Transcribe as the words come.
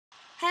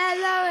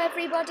Hello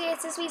everybody,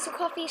 it's a Sweet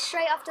Coffee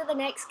straight after the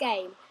next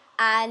game.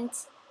 And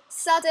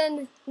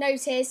sudden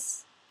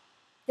notice,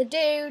 the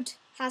dude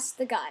has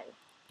to go.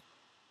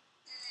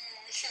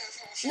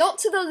 Not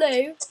to the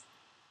loo,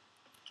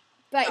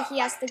 but he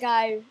has to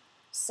go.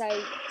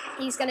 So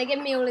he's going to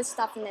give me all his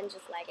stuff and then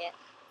just leg it.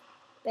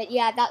 But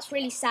yeah, that's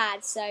really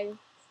sad, so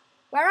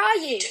where are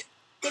you?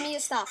 Give me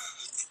your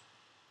stuff.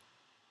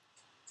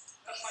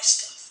 Not my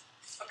stuff.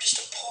 I'm just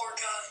a poor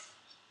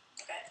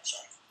guy. Okay,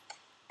 sorry.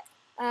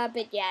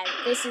 But yeah,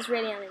 this is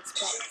really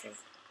unexpected.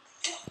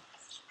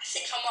 I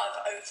think I might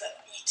have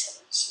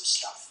overeaten some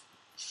stuff.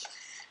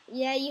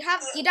 Yeah, you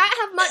don't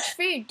have much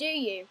food, do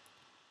you?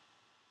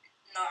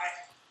 No.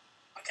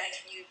 Okay,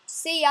 can you...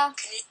 See ya.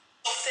 Can you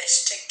use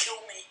this to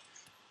kill me?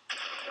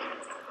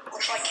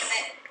 Or should I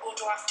commit... Or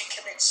do I have to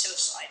commit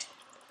suicide?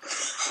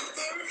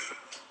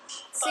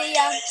 See Bye,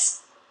 ya.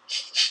 guys.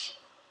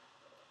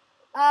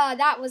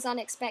 That was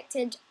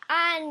unexpected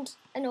and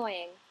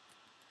annoying.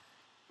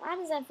 That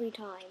is every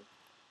time.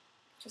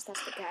 Just has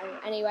to go.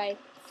 Anyway,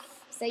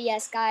 so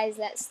yes, guys,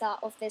 let's start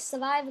off this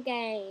Survivor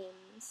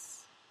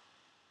Games.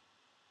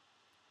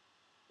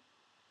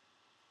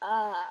 Where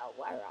are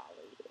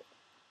we?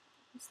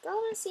 I still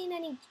haven't seen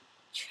any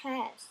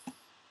chests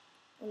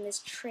on this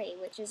tree,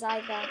 which is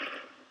either...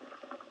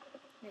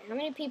 Wait, how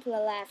many people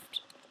are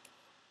left?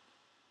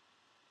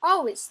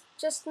 Oh, it's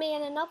just me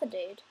and another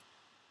dude.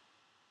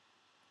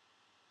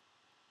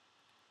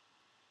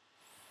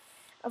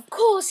 Of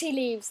course he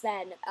leaves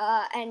then.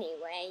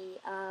 Anyway,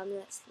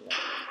 let's look.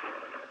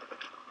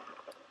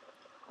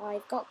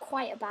 I've got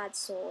quite a bad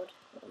sword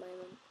at the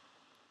moment.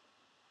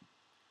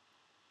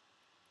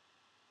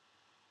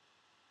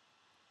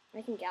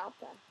 I can get up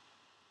there.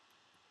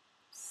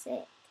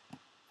 Sick.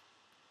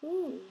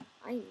 Ooh,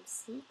 I'm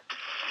secret.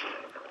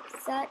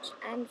 Search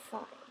and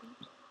find.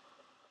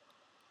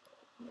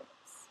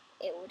 Nice.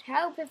 It would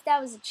help if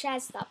there was a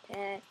chest up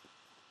here.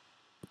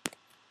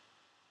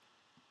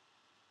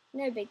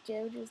 No big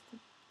deal, just a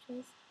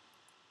chest.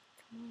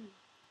 Come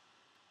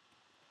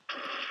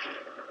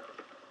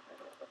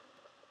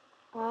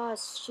on. Oh,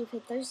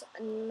 stupid. Those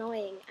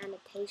annoying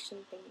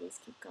annotation thingies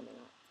keep coming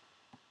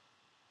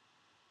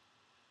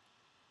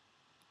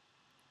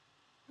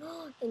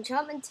up.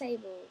 Enchantment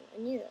table.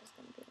 I knew that was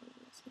going to be on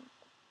this map.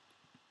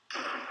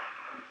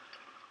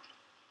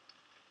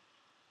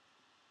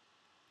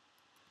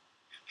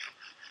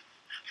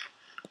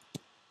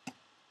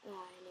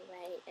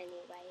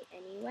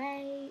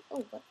 Anyway.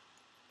 Oh, but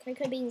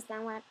cocoa beans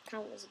now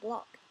count as a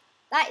block.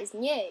 That is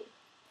new.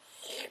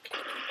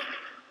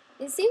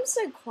 It seems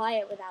so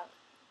quiet without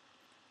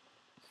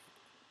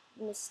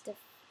Mr.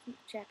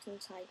 Jackson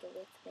Tiger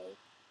with me.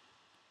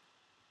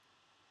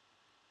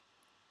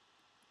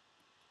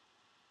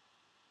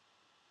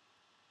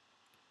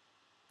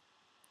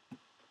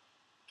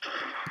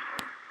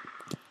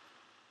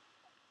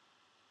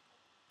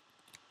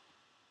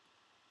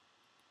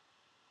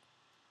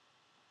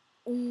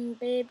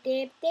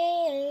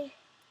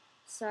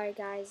 Sorry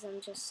guys,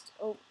 I'm just...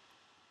 Oh,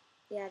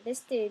 yeah, this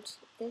dude,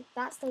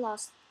 that's the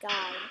last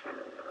guy.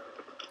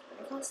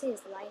 I can't see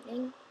his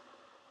lightning.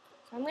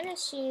 So I'm going to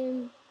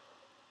assume...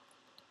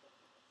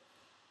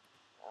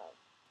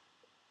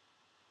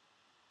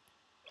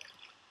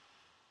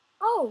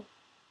 Oh!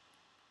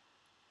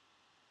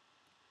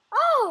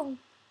 Oh!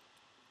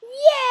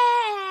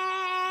 Yeah!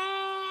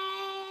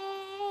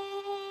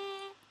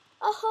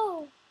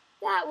 Oh,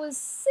 that was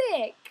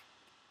sick!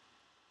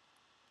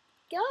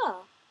 Yeah.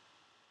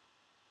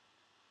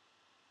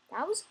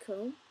 That was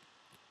cool.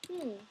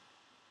 I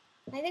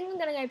think I'm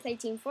gonna go play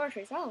Team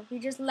Fortress. Oh, he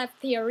just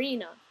left the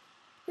arena.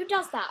 Who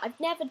does that? I've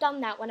never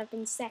done that when I've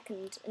been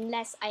second,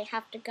 unless I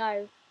have to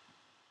go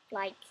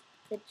like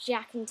the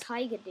Jack and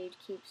Tiger dude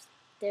keeps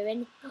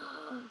doing.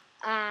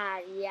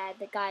 Yeah,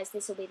 guys,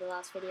 this will be the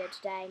last video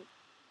today.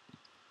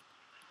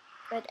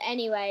 But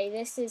anyway,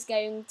 this is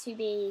going to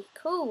be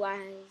cool,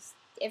 as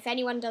if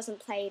anyone doesn't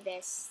play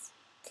this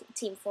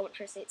Team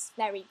Fortress, it's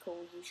very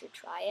cool, you should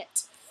try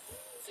it.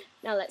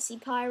 Now let's see,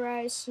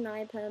 Pyro,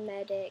 Sniper,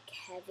 Medic,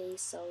 Heavy,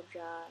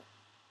 Soldier.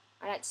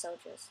 I like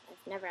soldiers.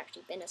 I've never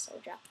actually been a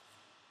soldier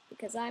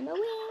because I'm a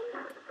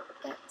wimp,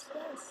 but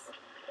yes.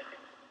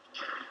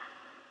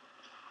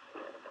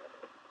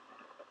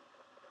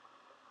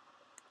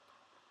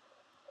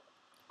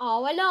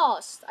 Oh, I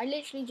lost. I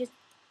literally just,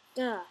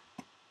 duh.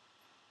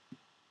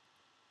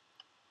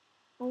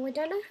 Oh, I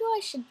don't know who I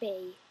should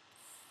be.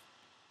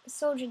 A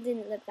soldier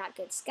didn't look that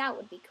good. Scout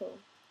would be cool.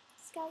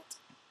 Scout.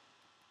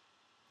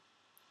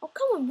 Oh,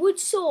 come on, wood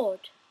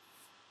sword.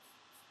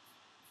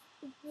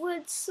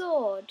 Wood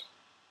sword.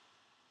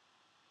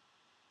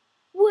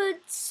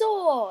 Wood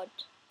sword.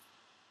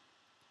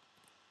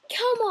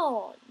 Come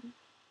on.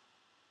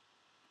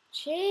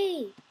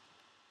 Gee.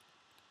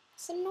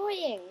 It's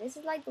annoying. This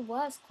is like the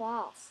worst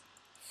class.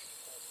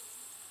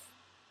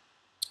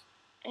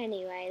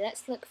 Anyway,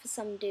 let's look for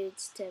some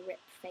dudes to rip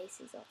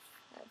faces off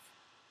of.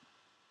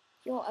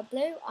 You're a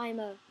blue, I'm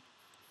a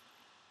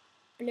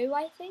blue,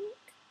 I think.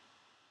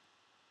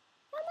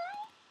 Am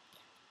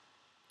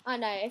I? Oh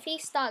no, if he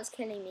starts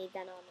killing me,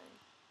 then I'll know.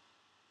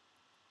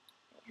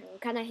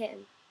 Can I hit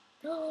him?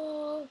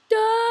 Oh,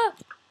 duh!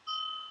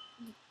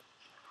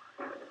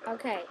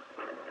 Okay.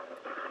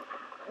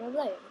 I'm gonna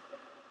blow him.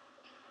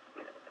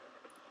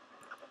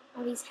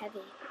 Oh, he's heavy.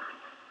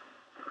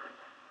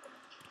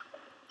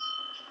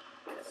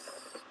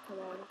 Come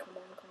on, come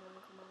on, come on,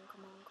 come on,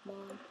 come on, come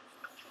on.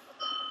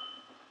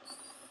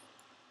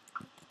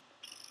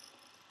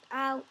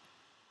 Ow.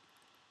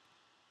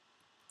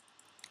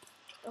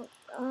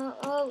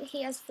 Oh,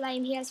 he has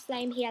flame, he has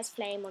flame, he has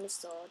flame on his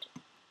sword.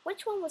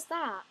 Which one was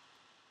that?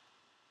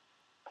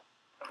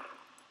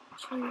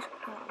 Change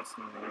class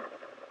now.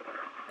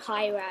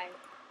 Pyro.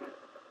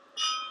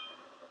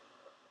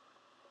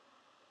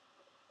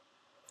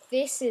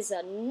 This is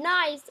a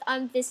nice,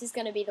 this is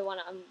going to be the one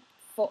I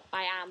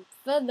am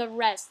for the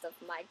rest of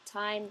my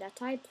time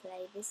that I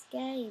play this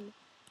game.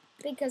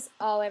 Because,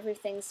 oh,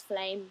 everything's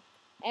flame.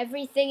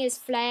 Everything is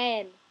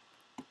flame.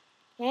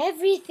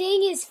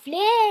 Everything is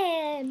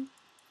flame.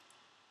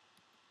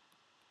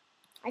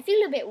 I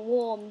feel a bit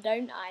warm,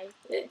 don't I?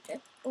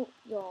 Oh,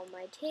 you're on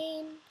my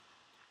team.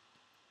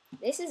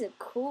 This is a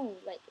cool,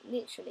 like,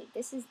 literally,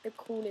 this is the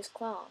coolest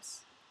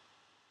class.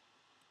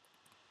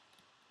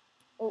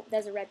 Oh,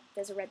 there's a red,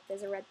 there's a red,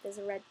 there's a red, there's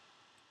a red.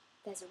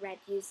 There's a red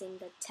using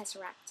the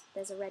Tesseract.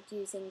 There's a red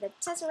using the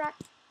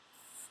Tesseract.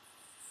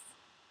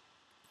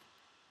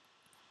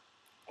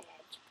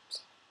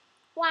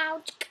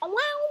 Wow, wow,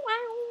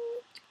 wow,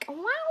 wow,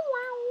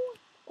 wow.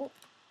 Oh.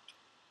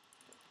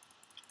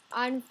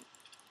 I'm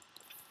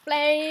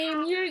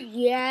flame you,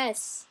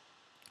 yes.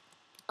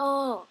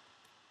 Oh,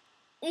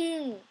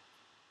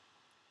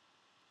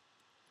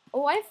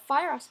 Oh, I have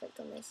fire aspect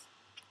on this.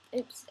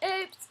 Oops,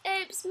 oops,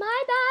 oops.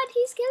 My bad.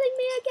 He's killing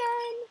me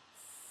again.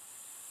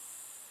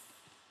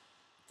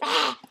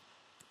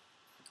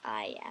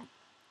 Ah, yeah.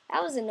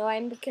 That was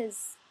annoying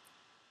because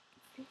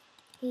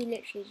he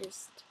literally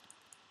just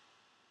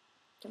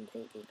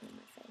completely put in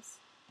my face.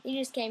 He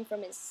just came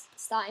from his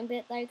starting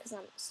bit though, because I'm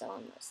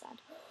not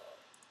sad.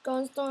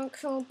 Guns don't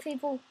kill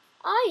people.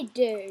 I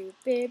do.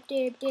 Bib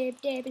dib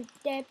dib dib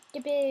dib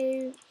dib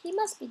dib. He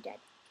must be dead.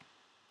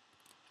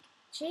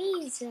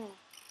 Jesus.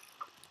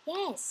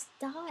 Yes,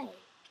 die.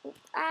 Oop,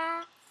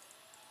 ah.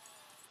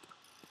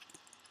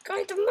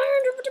 Guys, the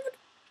murder.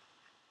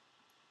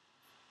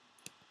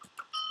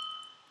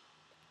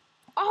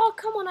 Oh,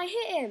 come on, I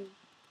hit him.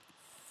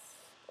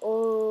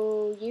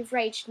 Oh, you've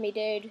raged me,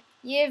 dude.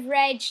 You've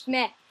raged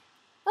me.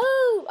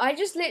 Oh, I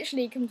just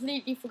literally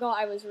completely forgot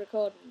I was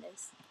recording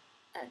this.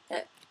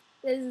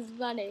 This is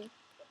funny.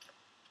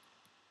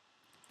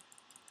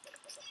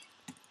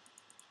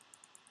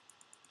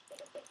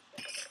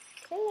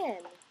 Kill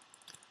him.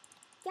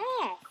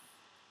 Death.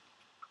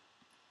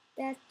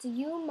 Death to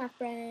you, my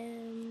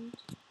friend.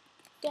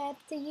 Death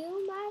to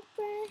you, my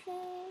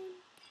friend.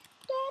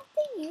 Death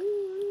to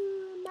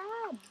you,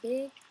 my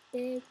big,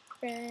 big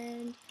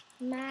friend.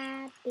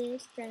 My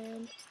big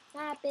friend.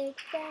 My big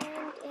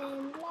friend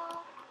in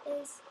law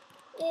is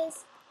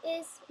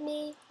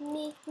me.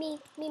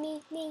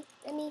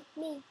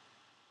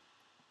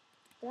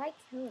 Did I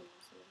kill him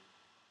or something?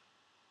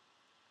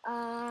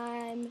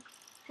 I'm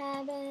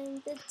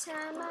having the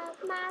time of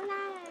my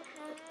life,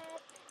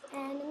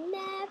 and I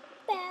never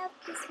felt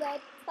this way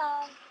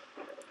before.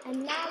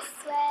 And I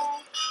swear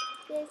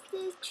this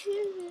is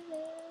true,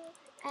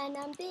 and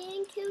I'm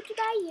being killed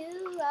by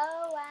you.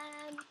 Oh,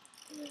 I'm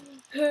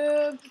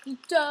having the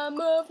time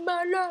of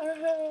my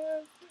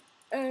life,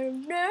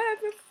 and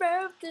never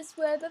felt this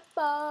way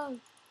before.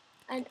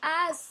 And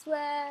I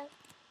swear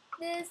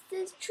this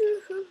is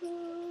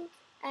true,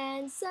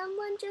 and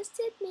someone just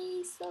hit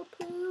me, so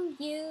poo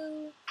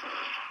you.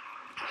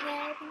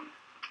 Having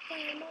the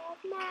time of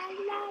my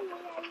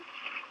life.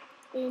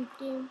 Ding,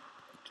 ding.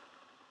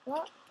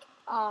 What?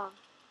 Ah, oh,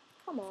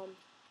 come on.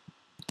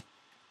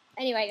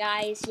 Anyway,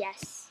 guys,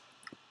 yes.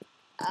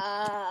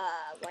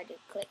 Why did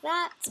I click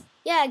that?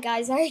 Yeah,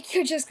 guys, I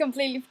just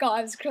completely forgot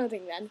I was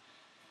recording then.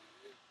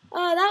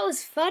 Oh, that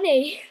was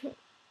funny.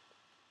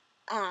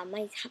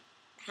 My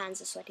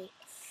hands are sweaty.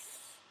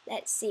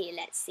 Let's see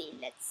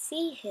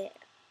here.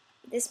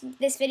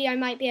 This video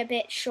might be a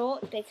bit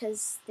short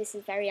because this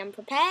is very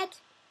unprepared.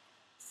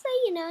 So,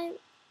 you know,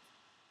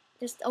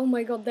 just, oh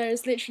my god,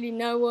 there's literally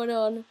no one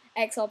on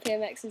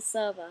XRPMX's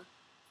server.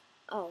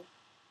 Oh.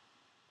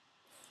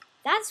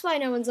 That's why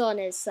no one's on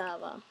his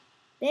server.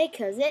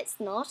 Because it's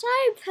not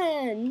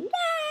open.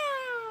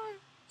 Ah!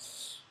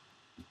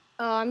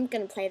 Oh, I'm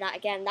going to play that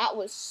again. That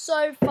was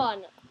so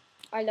fun.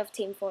 I love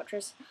Team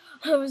Fortress.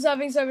 I was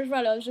having so much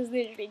fun. I was just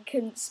literally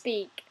couldn't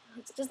speak.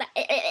 It's just like...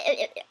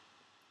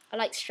 I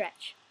like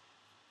Stretch.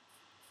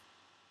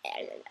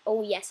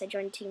 Oh, yes, I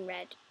joined Team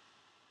Red.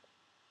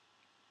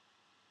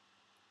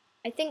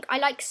 I think I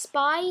like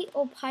Spy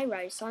or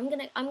Pyro. So I'm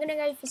gonna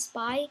go for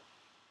Spy.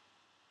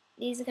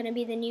 These are going to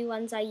be the new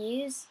ones I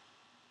use.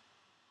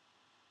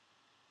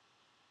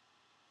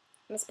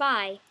 I'm a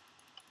spy.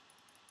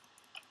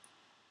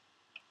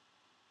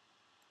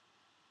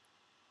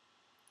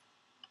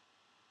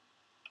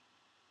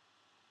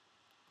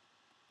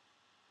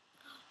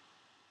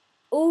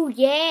 Oh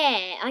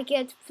yeah, I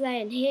get to play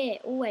in here.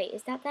 Oh wait,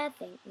 is that their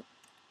thing?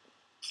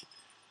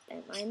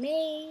 Don't mind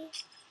me.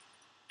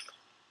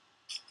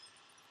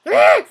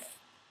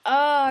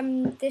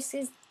 This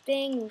is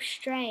being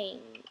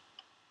strange.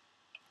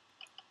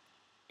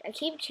 I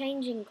keep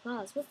changing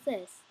class. What's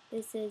this?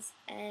 This is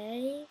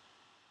a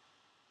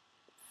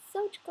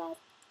soldier class.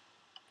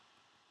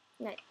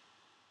 No.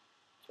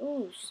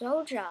 Ooh,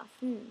 soldier.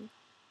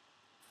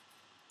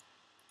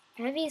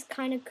 Heavy is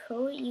kind of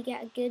cool. You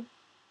get a good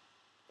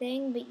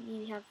thing, but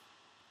you have.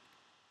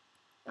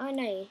 Oh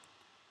no.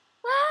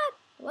 What?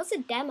 What's a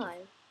demo?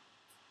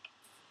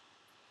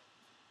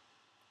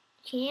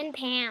 Chan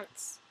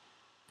pants.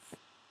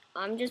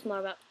 I'm just more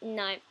about.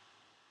 No.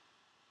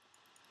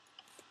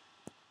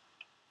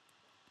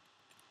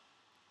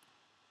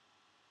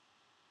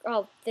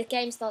 Oh, the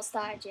game's not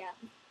started yet.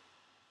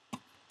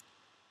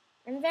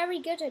 I'm very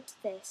good at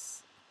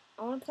this.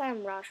 I want to play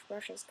on Rush.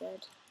 Rush is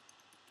good.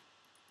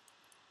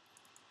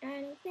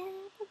 I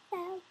never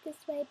felt this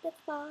way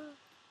before.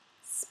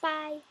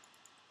 Spy.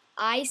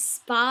 I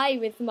spy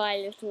with my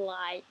little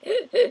eye.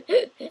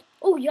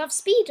 Oh, you have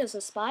speed as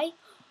a spy.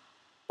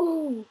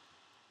 Ooh.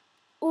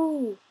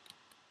 Ooh.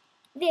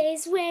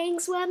 These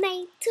wings were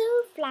made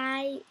to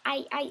fly.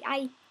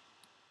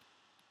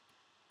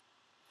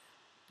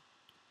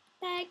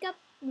 Back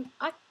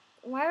up.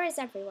 Where is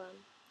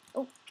everyone?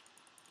 Oh.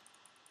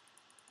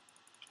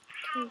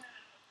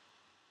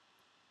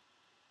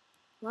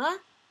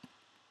 What?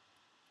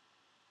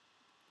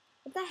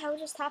 What the hell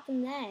just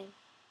happened there?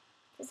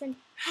 Just an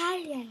hi.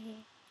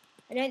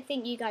 I don't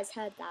think you guys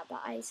heard that,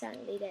 but I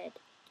certainly did.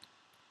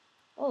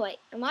 Oh wait,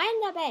 am I in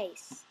their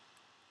base?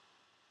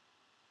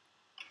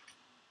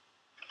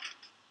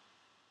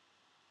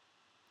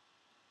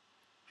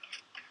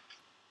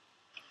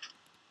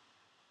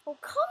 Oh,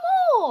 come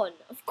on!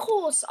 Of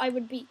course I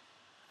would be...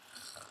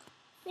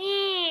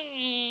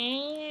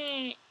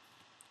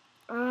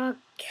 Oh,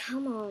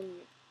 come on.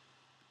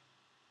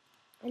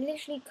 I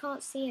literally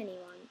can't see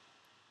anyone.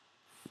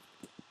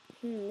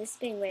 This is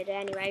being weird.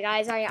 Anyway,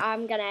 guys,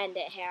 I'm gonna end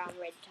it here. I'm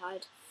really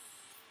tired.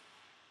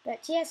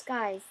 But yes,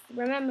 guys,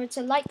 remember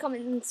to like,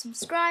 comment, and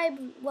subscribe.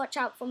 Watch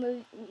out for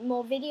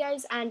more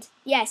videos. And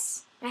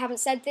yes, I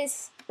haven't said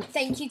this.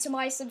 Thank you to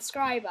my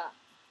subscriber.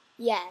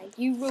 Yeah,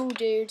 you rule,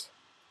 dude.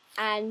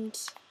 And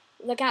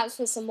look out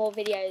for some more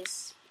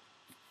videos.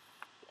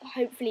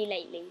 Hopefully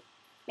lately.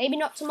 Maybe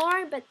not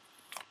tomorrow, but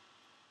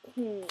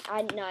I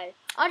don't know.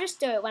 I'll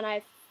just do it when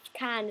I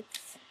can.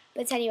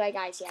 But anyway,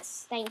 guys,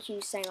 yes, thank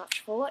you so much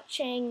for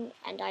watching,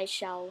 and I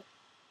shall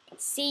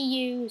see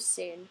you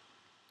soon.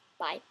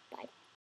 Bye. Bye.